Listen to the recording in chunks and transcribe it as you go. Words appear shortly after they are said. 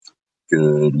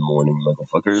Good morning,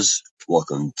 motherfuckers.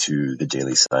 Welcome to the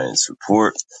Daily Science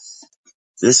Report.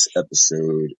 This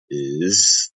episode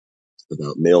is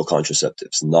about male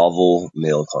contraceptives, novel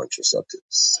male contraceptives.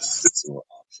 Some more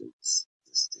options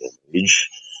this day and age.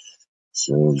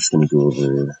 So I'm just going to go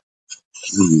over a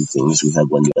few new things. We had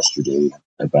one yesterday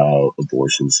about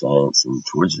abortion science, and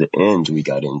towards the end we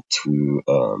got into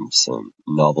some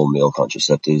novel male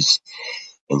contraceptives.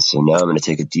 And so now I'm going to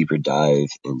take a deeper dive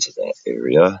into that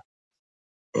area.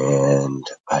 And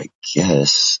I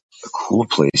guess a cool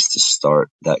place to start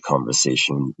that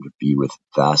conversation would be with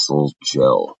Vassal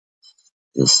Gel.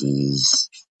 This is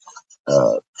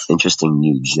an interesting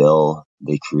new gel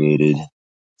they created,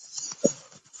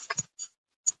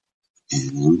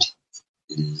 and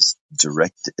it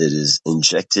is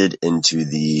injected into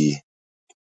the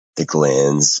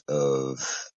glands of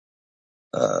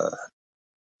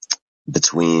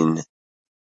between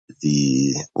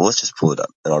well, let's just pull it up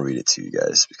and I'll read it to you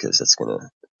guys because that's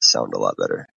gonna sound a lot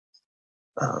better.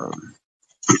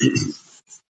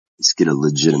 Let's get a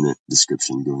legitimate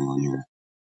description going on here.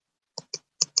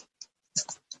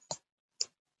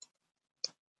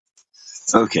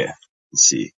 Okay, let's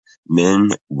see. Men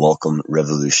welcome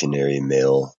revolutionary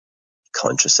male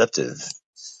contraceptive.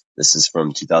 This is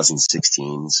from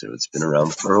 2016, so it's been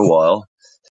around for a while.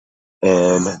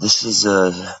 And this is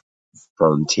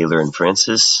from Taylor and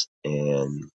Francis.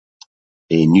 And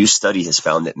a new study has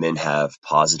found that men have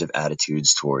positive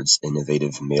attitudes towards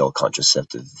innovative male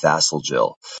contraceptive Vassal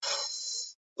Gel.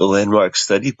 The landmark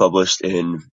study published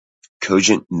in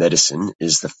Cogent Medicine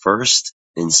is the first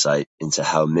insight into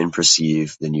how men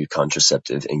perceive the new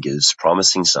contraceptive and gives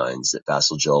promising signs that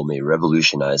Vassal Gel may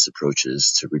revolutionize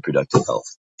approaches to reproductive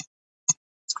health.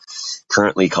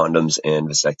 Currently, condoms and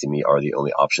vasectomy are the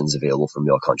only options available for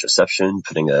male contraception,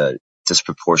 putting a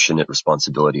disproportionate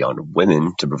responsibility on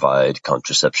women to provide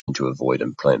contraception to avoid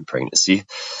unplanned pregnancy.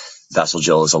 Vassal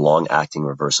Gel is a long-acting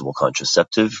reversible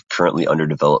contraceptive currently under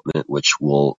development, which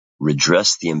will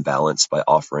redress the imbalance by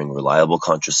offering reliable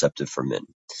contraceptive for men.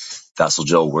 Vassal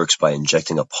Gel works by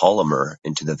injecting a polymer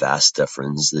into the vas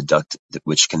deferens, the duct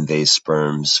which conveys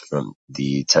sperms from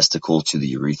the testicle to the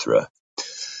urethra,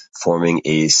 forming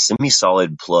a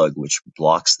semi-solid plug which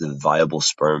blocks the viable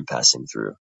sperm passing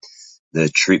through. The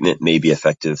treatment may be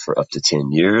effective for up to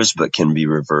 10 years, but can be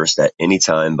reversed at any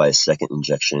time by a second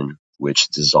injection, which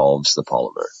dissolves the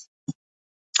polymer.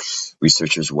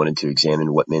 Researchers wanted to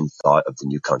examine what men thought of the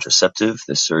new contraceptive.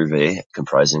 The survey,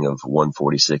 comprising of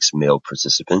 146 male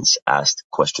participants, asked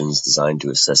questions designed to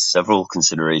assess several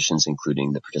considerations,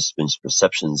 including the participants'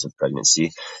 perceptions of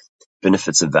pregnancy,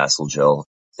 benefits of Vassal Gel,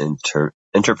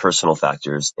 interpersonal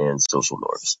factors, and social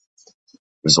norms.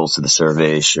 Results of the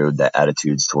survey showed that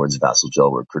attitudes towards Vassal Gel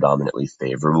were predominantly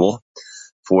favorable.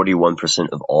 41%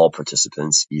 of all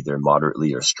participants either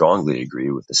moderately or strongly agree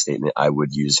with the statement, "I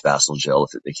would use Vassal Gel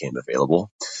if it became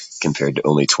available," compared to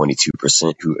only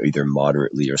 22% who either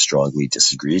moderately or strongly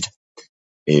disagreed.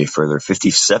 A further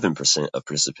 57% of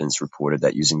participants reported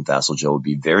that using Vassal Gel would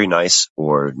be very nice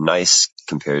or nice,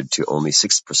 compared to only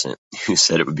 6% who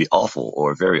said it would be awful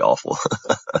or very awful.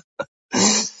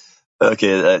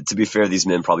 Okay, to be fair, these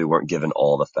men probably weren't given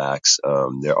all the facts.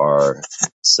 There are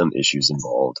some issues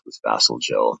involved with Vassal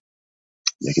Gel.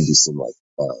 There can be some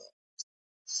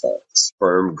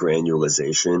sperm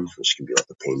granulization, which can be like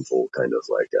a painful kind of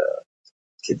like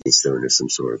kidney stone of some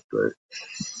sort. But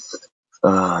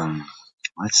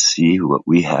let's see what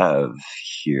we have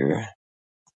here.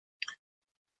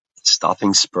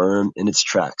 Stopping sperm in its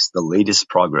tracks, the latest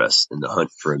progress in the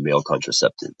hunt for a male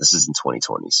contraceptive. This is in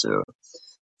 2020, so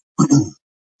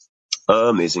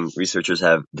amazing. Researchers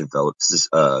have developed this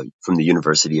from the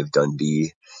University of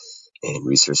Dundee, and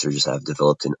researchers have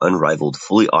developed an unrivaled,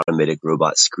 fully automated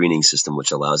robot screening system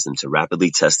which allows them to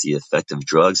rapidly test the effect of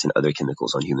drugs and other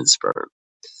chemicals on human sperm.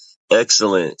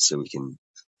 Excellent. So we can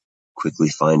quickly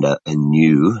find out a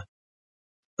new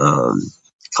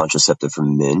contraceptive for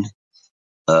men.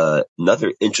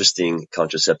 Another interesting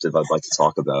contraceptive I'd like to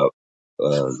talk about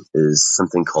is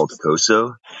something called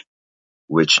COSO,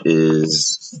 which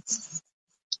is,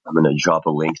 I'm going to drop a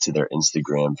link to their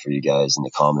Instagram for you guys in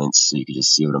the comments so you can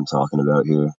just see what I'm talking about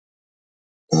here.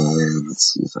 And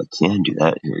let's see if I can do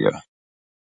that. Here we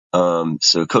go.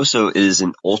 So COSO is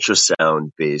an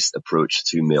ultrasound-based approach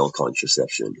to male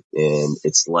contraception, and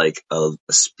it's like a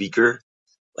speaker,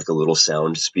 like a little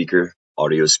sound speaker,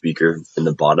 audio speaker, in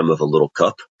the bottom of a little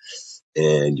cup,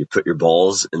 and you put your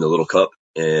balls in the little cup,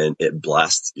 and it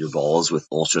blasts your balls with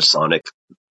ultrasonic,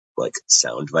 like,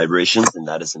 sound vibrations, and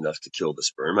that is enough to kill the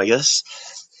sperm, I guess.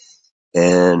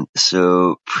 And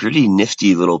so, pretty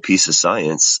nifty little piece of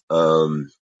science.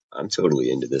 I'm totally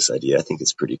into this idea. I think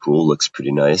it's pretty cool. Looks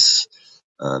pretty nice.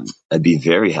 I'd be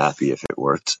very happy if it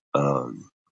worked.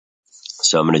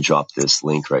 So I'm going to drop this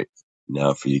link right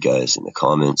now for you guys in the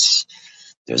comments.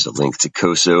 There's a link to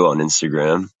COSO on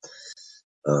Instagram.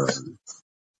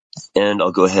 And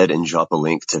I'll go ahead and drop a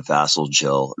link to Vassal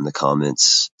Gel in the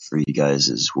comments for you guys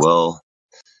as well.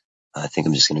 I think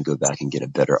I'm just going to go back and get a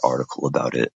better article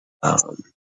about it. And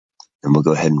we'll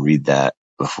go ahead and read that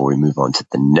before we move on to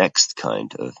the next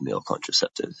kind of male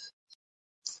contraceptive.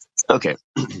 Okay,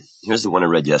 here's the one I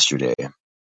read yesterday.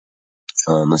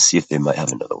 Let's see if they might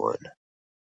have another one.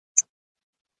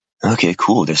 Okay,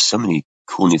 cool. There's so many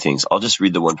cool new things. I'll just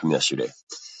read the one from yesterday.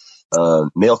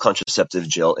 Male contraceptive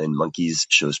gel in monkeys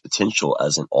shows potential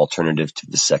as an alternative to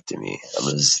vasectomy. That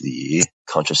was the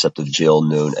contraceptive gel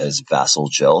known as Vassal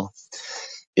Gel.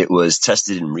 It was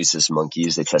tested in rhesus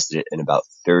monkeys. They tested it in about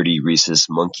 30 rhesus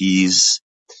monkeys.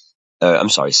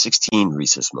 16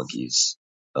 rhesus monkeys.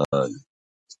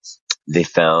 They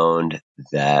found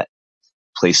that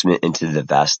placement into the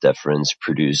vas deferens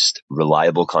produced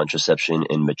reliable contraception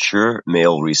in mature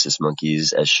male rhesus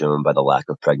monkeys, as shown by the lack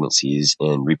of pregnancies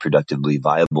in reproductively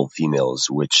viable females,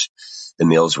 which the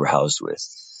males were housed with.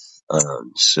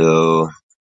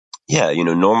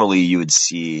 Normally you would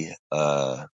see,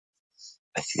 I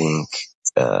think,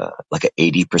 like an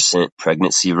 80%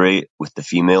 pregnancy rate with the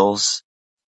females,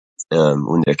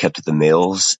 when they're kept with the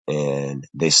males, and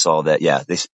they saw that,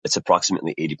 it's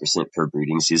approximately 80% per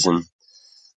breeding season.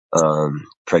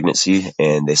 Pregnancy,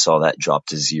 and they saw that drop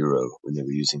to 0 when they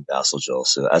were using Vassal Gel.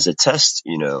 So as a test,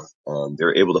 they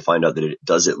were able to find out that it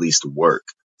does at least work.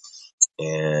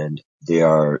 And they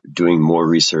are doing more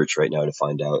research right now to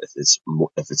find out if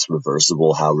it's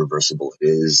reversible, how reversible it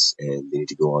is, and they need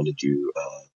to go on to do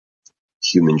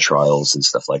human trials and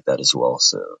stuff like that as well.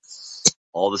 So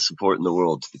all the support in the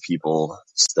world to the people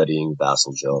studying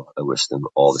Vassal Gel. I wish them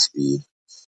all the speed.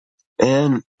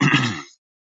 And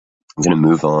I'm going to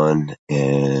move on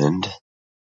and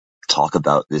talk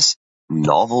about this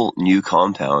novel new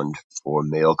compound for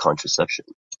male contraception.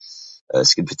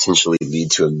 This could potentially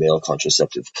lead to a male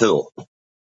contraceptive pill.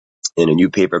 In a new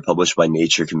paper published by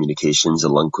Nature Communications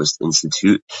and Lundquist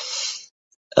Institute,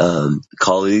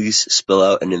 colleagues spell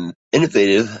out an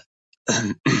innovative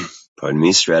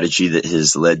strategy that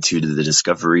has led to the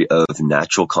discovery of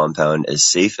natural compound as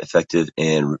safe, effective,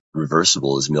 and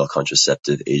reversible as male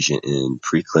contraceptive agent in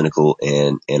preclinical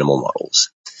and animal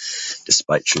models.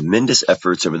 Despite tremendous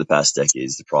efforts over the past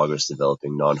decades, the progress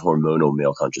developing non-hormonal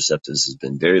male contraceptives has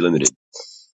been very limited.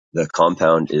 The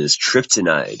compound is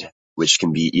tryptonide, which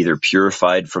can be either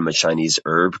purified from a Chinese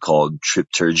herb called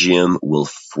Tryptergium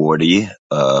wilfordi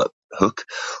hook,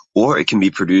 or it can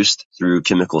be produced through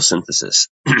chemical synthesis.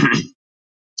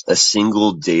 A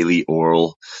single daily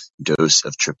oral dose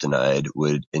of tryptonide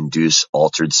would induce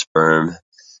altered sperm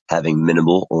having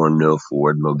minimal or no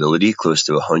forward mobility, close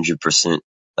to 100%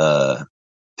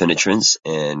 penetrance,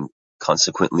 and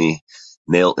consequently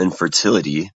male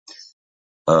infertility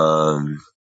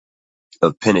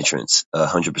of penetrance,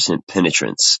 100%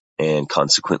 penetrance, and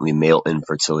consequently male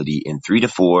infertility in 3 to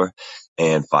 4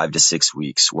 and 5 to 6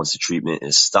 weeks. Once the treatment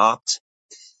is stopped,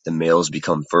 the males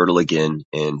become fertile again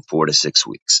in 4 to 6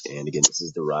 weeks. And again, this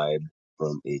is derived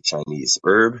from a Chinese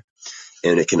herb,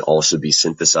 and it can also be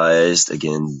synthesized.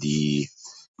 Again, the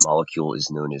molecule is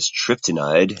known as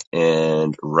tryptonide,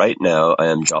 and right now I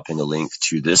am dropping a link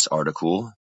to this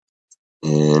article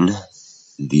in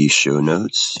the show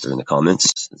notes, or in the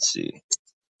comments. Let's see.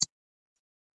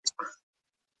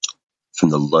 From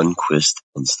the Lundquist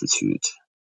Institute.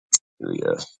 Here we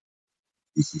go.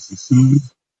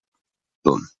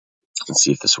 Boom. Let's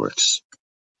see if this works.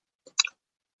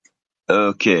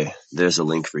 Okay, there's a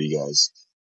link for you guys.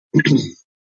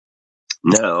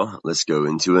 Now, let's go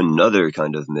into another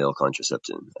kind of male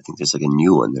contraceptive. I think there's like a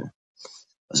new one there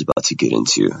I was about to get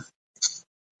into.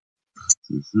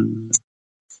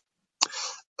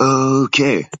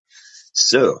 Okay,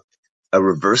 so a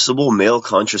reversible male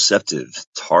contraceptive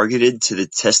targeted to the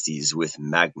testes with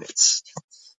magnets.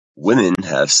 Women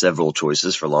have several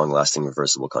choices for long-lasting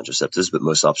reversible contraceptives, but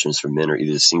most options for men are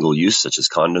either single-use, such as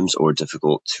condoms, or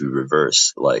difficult to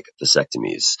reverse, like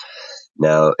vasectomies.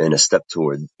 Now, in a step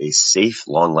toward a safe,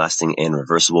 long-lasting, and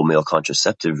reversible male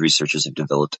contraceptive, researchers have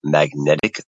developed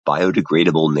magnetic,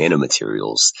 biodegradable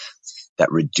nanomaterials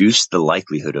that reduce the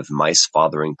likelihood of mice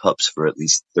fathering pups for at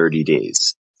least 30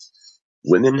 days.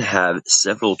 Women have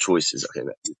several choices. Okay,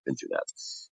 we've been through that.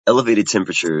 Elevated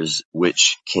temperatures,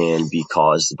 which can be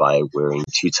caused by wearing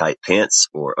too tight pants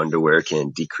or underwear, can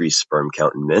decrease sperm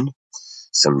count in men.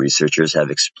 Some researchers have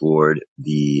explored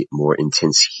the more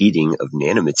intense heating of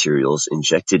nanomaterials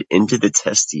injected into the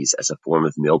testes as a form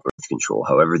of male birth control.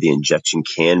 However, the injection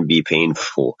can be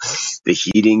painful. The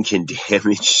heating can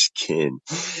damage skin,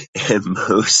 and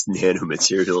most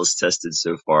nanomaterials tested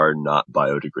so far are not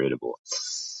biodegradable.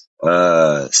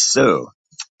 So,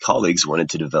 colleagues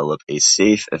wanted to develop a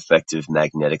safe, effective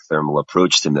magnetic thermal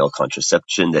approach to male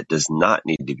contraception that does not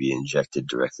need to be injected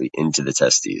directly into the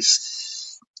testes.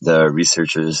 The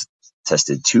researchers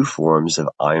tested two forms of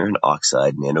iron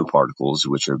oxide nanoparticles,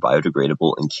 which are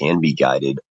biodegradable and can be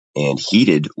guided and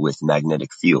heated with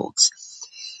magnetic fields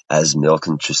as male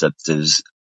contraceptives.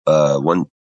 One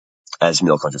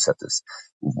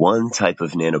type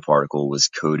of nanoparticle was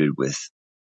coated with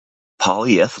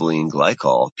polyethylene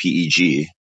glycol (PEG),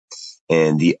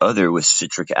 and the other with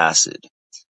citric acid.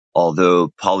 Although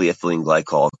polyethylene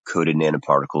glycol-coated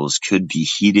nanoparticles could be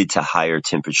heated to higher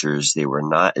temperatures, they were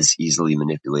not as easily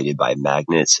manipulated by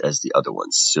magnets as the other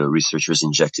ones. So researchers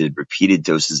injected repeated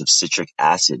doses of citric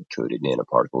acid-coated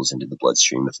nanoparticles into the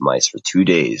bloodstream of mice for 2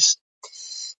 days,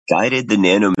 guided the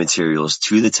nanomaterials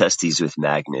to the testes with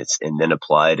magnets, and then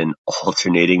applied an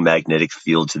alternating magnetic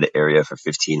field to the area for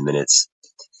 15 minutes.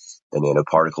 The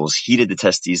nanoparticles heated the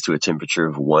testes to a temperature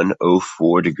of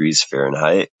 104 degrees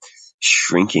Fahrenheit,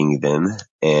 shrinking them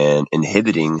and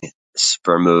inhibiting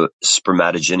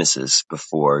spermatogenesis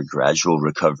before gradual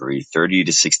recovery 30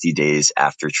 to 60 days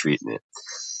after treatment.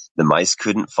 The mice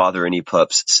couldn't father any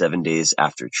pups 7 days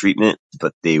after treatment,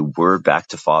 but they were back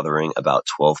to fathering about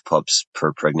 12 pups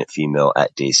per pregnant female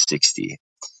at day 60.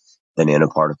 The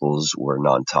nanoparticles were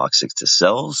non-toxic to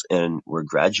cells and were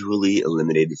gradually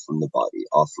eliminated from the body,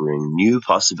 offering new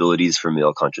possibilities for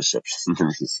male contraception, the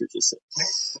researchers said.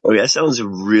 Okay, that sounds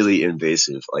really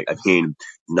invasive.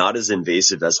 Not as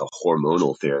invasive as a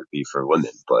hormonal therapy for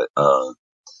women, but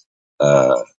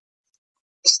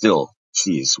still,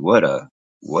 geez, what an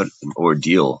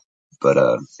ordeal. But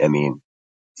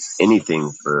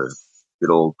anything for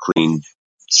good old clean,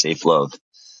 safe love.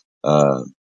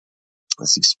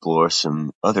 Let's explore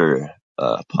some other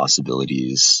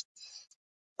possibilities.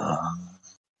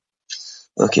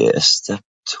 Okay, a step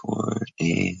toward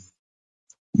a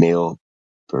male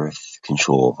birth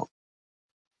control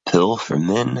pill for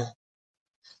men.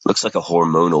 Looks like a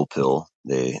hormonal pill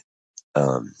they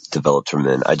developed for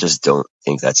men. I just don't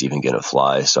think that's even going to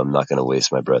fly, so I'm not going to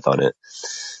waste my breath on it.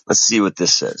 Let's see what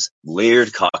this says.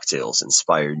 Layered cocktails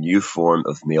inspire new form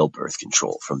of male birth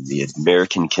control from the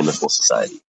American Chemical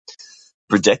Society.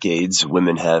 For decades,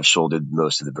 women have shouldered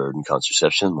most of the burden.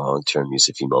 Contraception, long-term use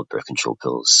of female birth control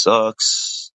pills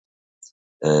sucks.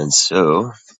 And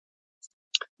so,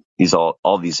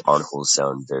 all these articles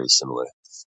sound very similar.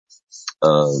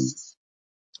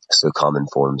 So common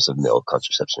forms of male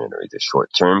contraception are either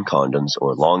short-term condoms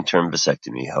or long-term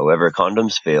vasectomy. However,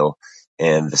 condoms fail,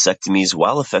 and vasectomies,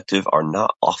 while effective, are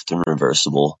not often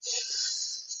reversible.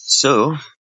 So,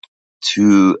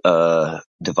 to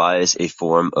devise a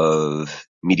form of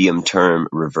medium-term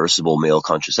reversible male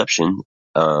contraception,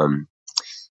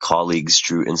 colleagues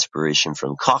drew inspiration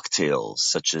from cocktails,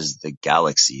 such as the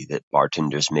Galaxy that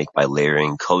bartenders make by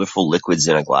layering colorful liquids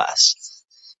in a glass.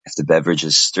 If the beverage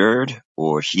is stirred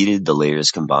or heated, the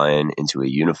layers combine into a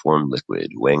uniform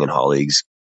liquid. Wang and colleagues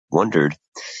wondered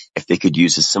if they could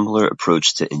use a similar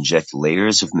approach to inject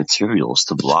layers of materials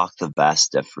to block the vas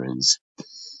deferens,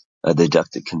 the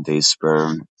duct that conveys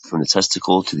sperm from the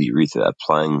testicle to the urethra.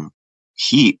 Applying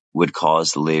heat would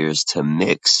cause the layers to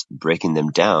mix, breaking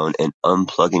them down and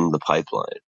unplugging the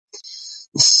pipeline.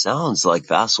 This sounds like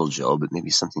Vasogel, but maybe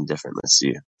something different. Let's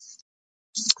see.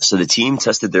 So the team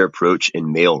tested their approach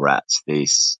in male rats. They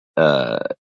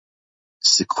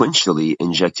sequentially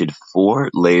injected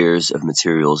 4 layers of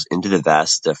materials into the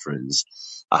vas deferens,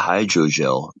 a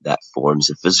hydrogel that forms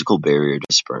a physical barrier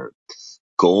to sperm,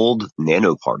 gold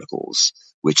nanoparticles,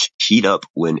 which heat up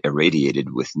when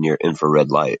irradiated with near-infrared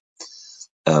light,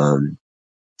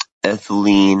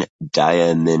 ethylene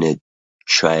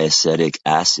diaminotriacetic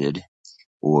acid,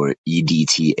 or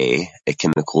EDTA, a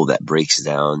chemical that breaks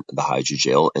down the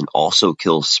hydrogel and also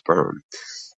kills sperm.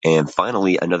 And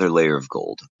finally, another layer of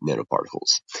gold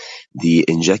nanoparticles. The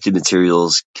injected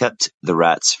materials kept the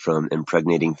rats from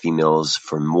impregnating females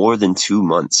for more than 2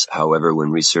 months. However,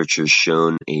 when researchers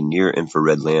shone a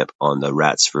near-infrared lamp on the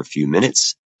rats for a few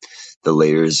minutes, the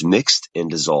layers mixed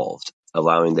and dissolved,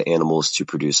 allowing the animals to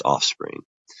produce offspring.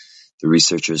 The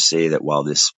researchers say that while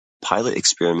this pilot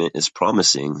experiment is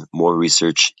promising, more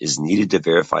research is needed to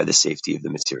verify the safety of the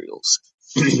materials.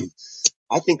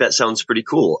 I think that sounds pretty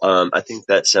cool. I think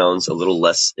that sounds a little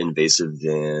less invasive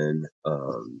than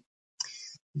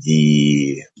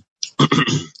the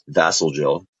Vassal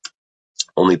gel.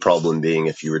 Only problem being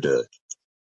if you were to,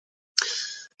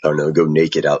 I don't know, go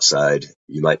naked outside,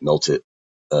 you might melt it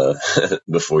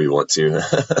before you want to.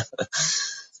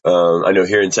 I know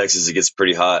here in Texas it gets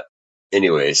pretty hot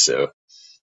anyway, so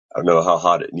I don't know how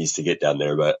hot it needs to get down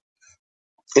there, but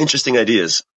interesting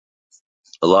ideas.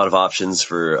 A lot of options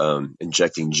for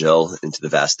injecting gel into the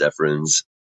vas deferens.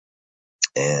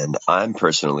 And I'm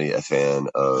personally a fan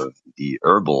of the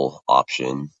herbal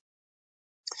option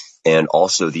and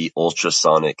also the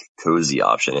ultrasonic cozy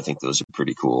option. I think those are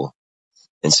pretty cool.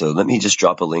 And so let me just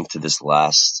drop a link to this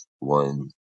last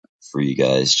one for you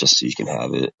guys just so you can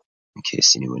have it in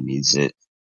case anyone needs it.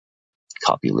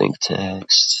 Copy link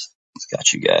text.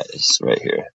 Got you guys right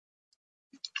here.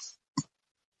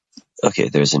 Okay,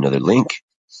 there's another link.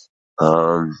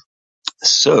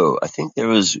 So I think there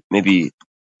was maybe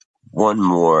one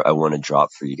more I want to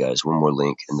drop for you guys, one more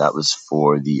link, and that was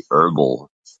for the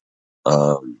herbal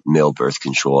male birth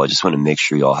control. I just want to make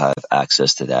sure y'all have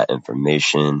access to that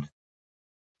information.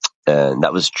 And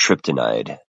that was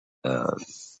tryptonide.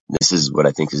 This is what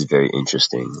I think is very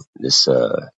interesting. This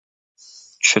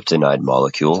tryptonide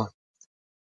molecule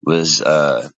was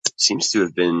seems to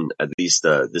have been, at least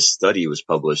this study was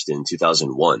published in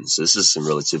 2001. So this is some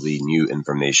relatively new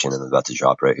information I'm about to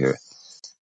drop right here.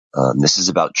 This is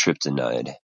about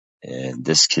tryptonide, and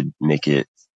this could make it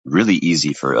really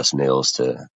easy for us males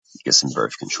to get some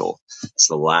birth control. It's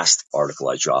the last article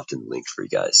I dropped in the link for you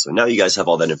guys. So now you guys have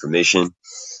all that information.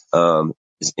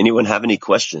 Does anyone have any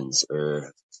questions,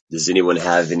 or does anyone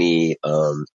have any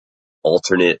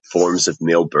alternate forms of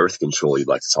male birth control you'd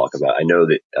like to talk about? I know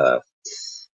that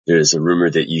there's a rumor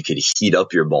that you could heat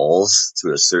up your balls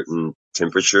to a certain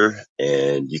temperature,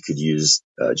 and you could use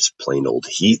just plain old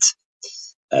heat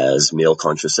as male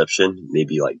contraception,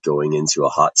 maybe like going into a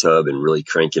hot tub and really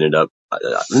cranking it up.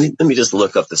 Let me just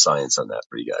look up the science on that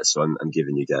for you guys. So I'm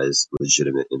giving you guys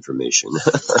legitimate information.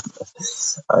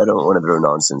 I don't want to throw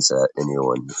nonsense at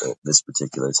anyone at this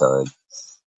particular time.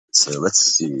 So let's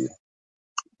see.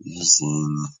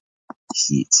 Using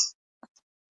heat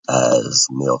as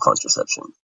male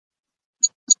contraception.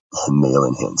 Male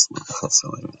enhancement. That's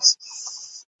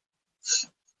hilarious.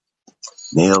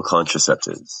 Male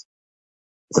contraceptives.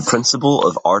 The principle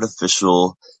of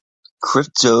artificial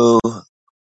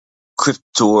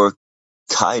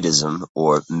cryptorchidism,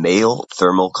 or male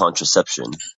thermal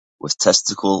contraception with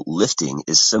testicle lifting,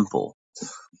 is simple.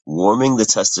 Warming the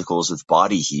testicles with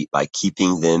body heat by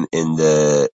keeping them in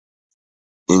the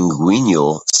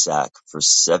inguinal sac for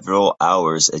several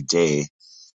hours a day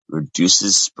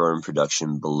reduces sperm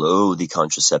production below the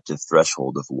contraceptive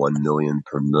threshold of 1 million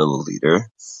per milliliter.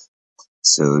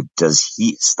 So does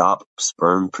heat stop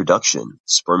sperm production?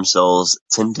 Sperm cells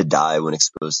tend to die when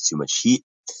exposed to too much heat.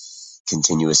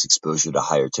 Continuous exposure to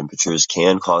higher temperatures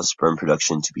can cause sperm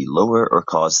production to be lower or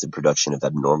cause the production of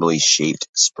abnormally shaped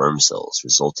sperm cells,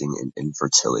 resulting in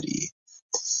infertility.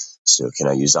 So can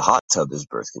I use a hot tub as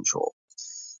birth control?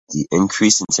 The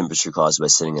increase in temperature caused by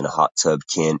sitting in a hot tub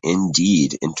can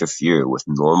indeed interfere with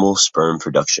normal sperm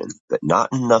production, but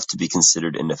not enough to be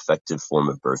considered an effective form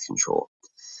of birth control.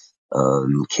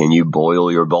 Can you boil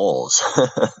your balls?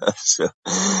 So,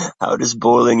 how does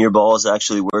boiling your balls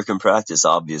actually work in practice?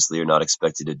 Obviously, you're not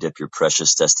expected to dip your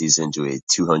precious testes into a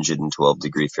 212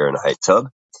 degree Fahrenheit tub.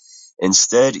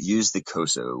 Instead, use the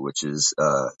COSO, which is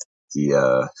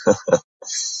the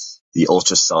the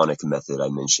ultrasonic method I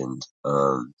mentioned.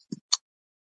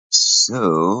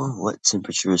 So, what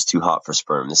temperature is too hot for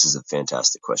sperm? This is a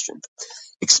fantastic question.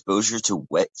 Exposure to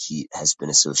wet heat has been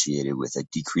associated with a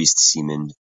decreased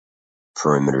semen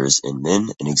perimeters in men.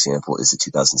 An example is a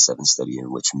 2007 study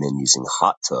in which men using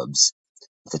hot tubs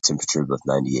with a temperature above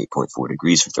 98.4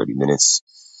 degrees for 30 minutes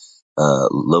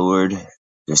lowered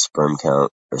their sperm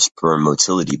count or sperm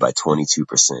motility by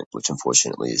 22%, which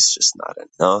unfortunately is just not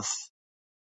enough.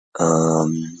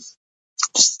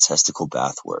 Just testicle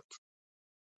bath work.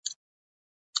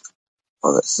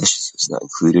 All that fish is not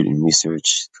included in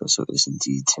research. COSO is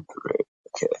indeed temporary.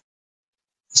 Okay.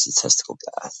 It's a testicle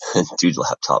bath. Dude,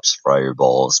 laptops fry your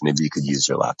balls. Maybe you could use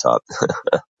your laptop.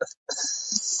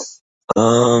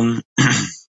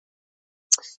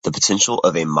 The potential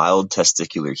of a mild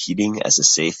testicular heating as a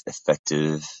safe,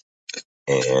 effective,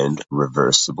 and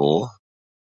reversible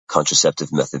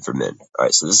contraceptive method for men. All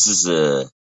right, so this is a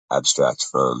abstract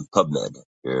from PubMed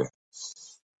here.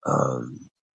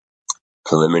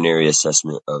 Preliminary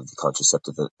assessment of the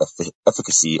contraceptive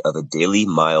efficacy of a daily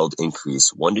mild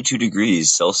increase 1 to 2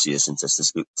 degrees Celsius in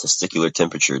testicular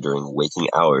temperature during waking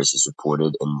hours is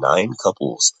reported in 9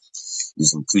 couples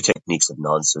using 2 techniques of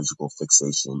non-surgical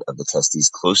fixation of the testes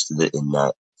close to the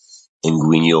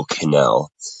inguinal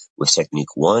canal. With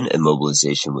technique 1,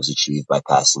 immobilization was achieved by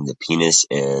passing the penis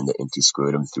and the empty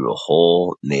scrotum through a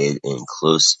hole made in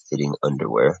close-fitting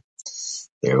underwear.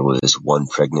 There was one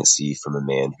pregnancy from a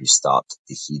man who stopped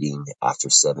the heating after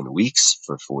 7 weeks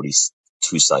for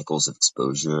 42 cycles of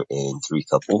exposure in 3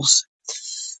 couples.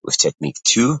 With technique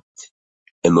 2,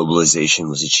 immobilization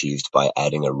was achieved by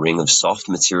adding a ring of soft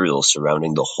material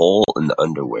surrounding the hole in the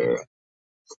underwear.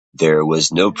 There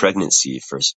was no pregnancy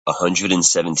for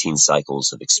 117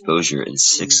 cycles of exposure in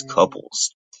 6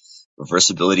 couples.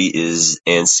 Reversibility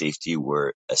and safety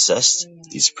were assessed.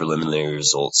 These preliminary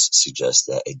results suggest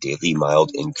that a daily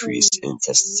mild increase in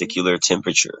testicular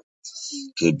temperature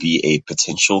could be a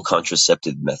potential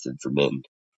contraceptive method for men.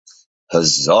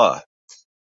 Huzzah!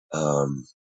 Among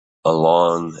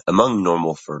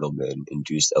normal fertile men,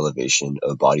 induced elevation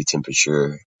of body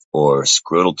temperature or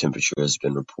scrotal temperature has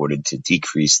been reported to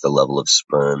decrease the level of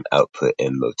sperm output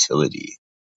and motility.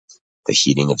 The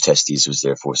heating of testes was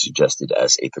therefore suggested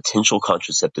as a potential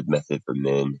contraceptive method for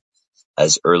men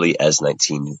as early as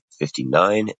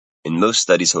 1959. In most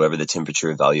studies, however, the temperature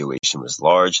evaluation was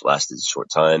large, lasted a short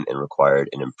time, and required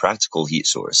an impractical heat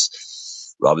source.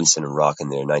 Robinson and Rock in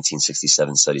their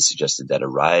 1967 study suggested that a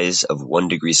rise of 1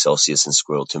 degree Celsius in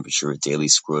scrotal temperature with daily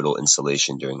scrotal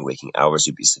insolation during waking hours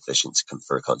would be sufficient to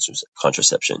confer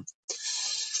contraception.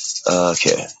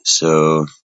 Okay, so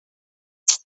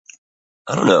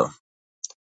I don't know.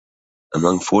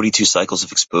 Among 42 cycles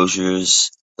of exposures,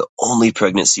 the only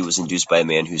pregnancy was induced by a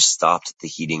man who stopped the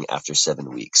heating after 7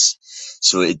 weeks.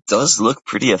 So it does look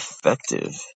pretty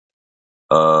effective.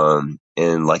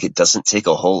 And like it doesn't take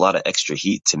a whole lot of extra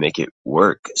heat to make it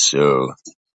work. So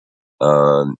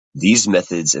these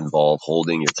methods involve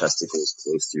holding your testicles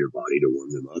close to your body to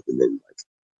warm them up, and then like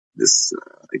this,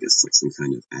 I guess like some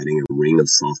kind of adding a ring of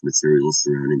soft material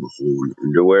surrounding the hole in the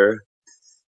underwear.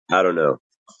 I don't know.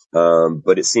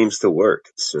 But it seems to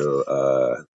work. So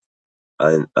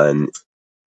I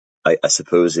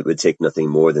suppose it would take nothing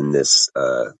more than this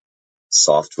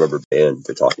soft rubber band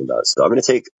they're talking about. So I'm going to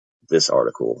take this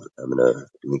article. I'm going to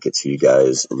link it to you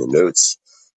guys in the notes,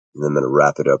 and I'm going to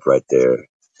wrap it up right there.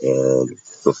 And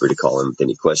feel free to call in with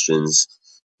any questions.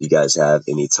 If you guys have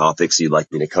any topics you'd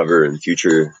like me to cover in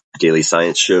future daily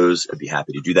science shows, I'd be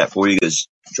happy to do that for you. Just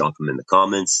drop them in the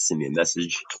comments, send me a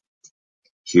message.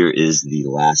 Here is the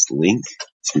last link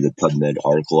to the PubMed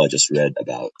article I just read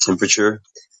about temperature.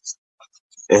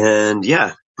 And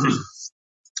yeah,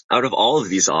 out of all of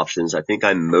these options, I think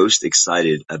I'm most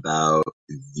excited about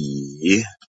the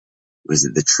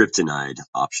tryptonide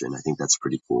option. I think that's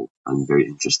pretty cool. I'm very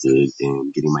interested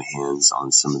in getting my hands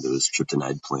on some of those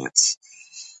tryptonide plants.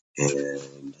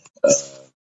 And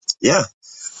yeah,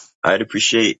 I'd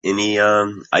appreciate any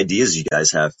ideas you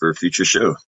guys have for a future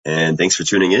show. And thanks for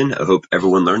tuning in. I hope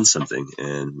everyone learned something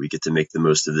and we get to make the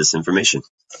most of this information.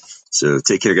 So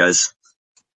take care, guys.